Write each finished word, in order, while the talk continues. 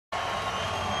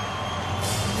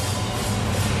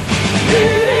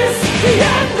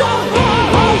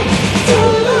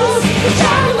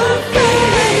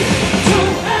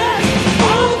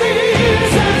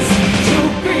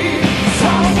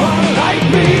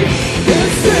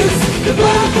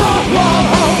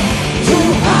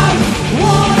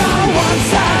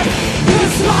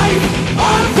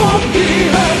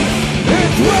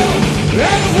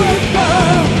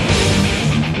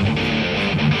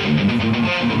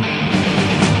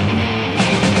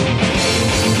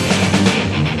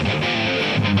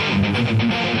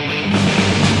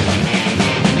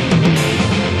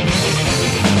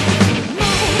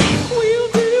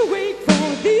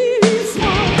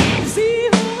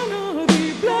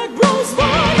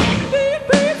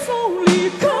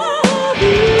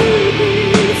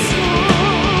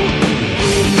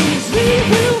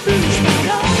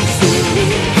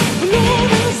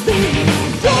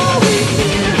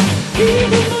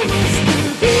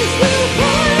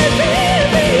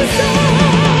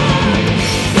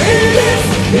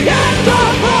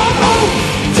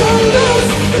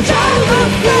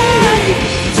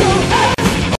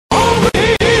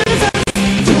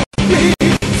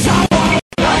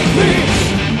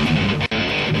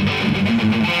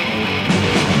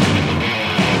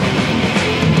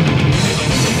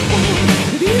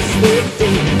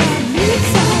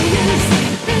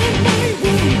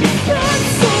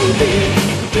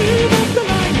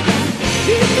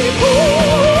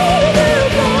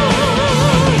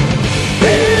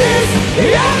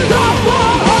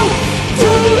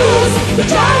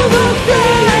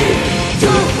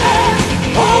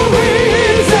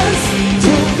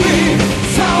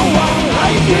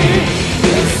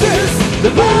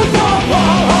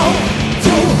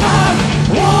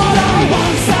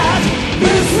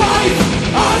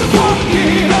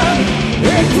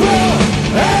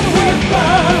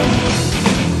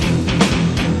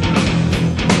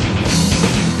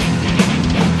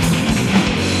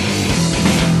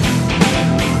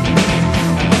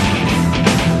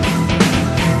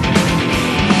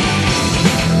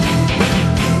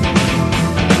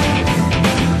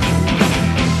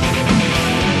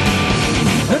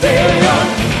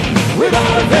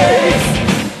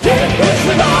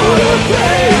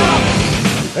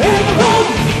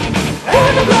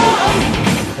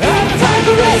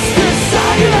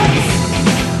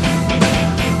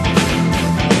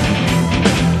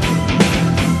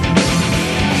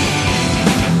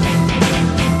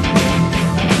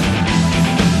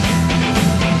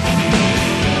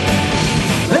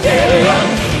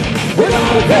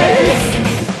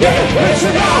It's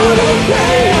an hour of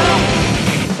pain,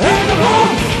 and the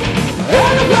blood,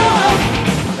 and the blood,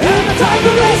 and the time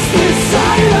to rest is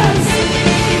silence.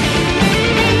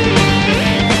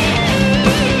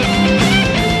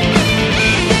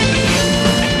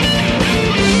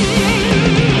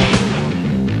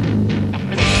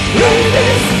 It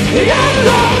is the end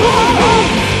of all,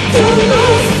 to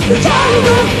lose the child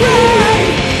of pain,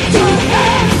 to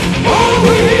end all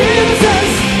weaknesses,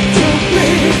 to be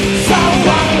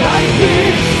someone like me.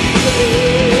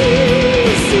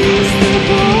 This is the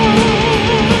born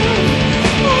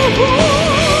of all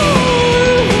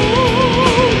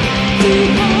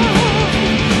behind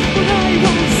what I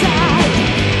once said.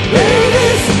 It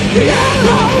is the end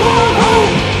of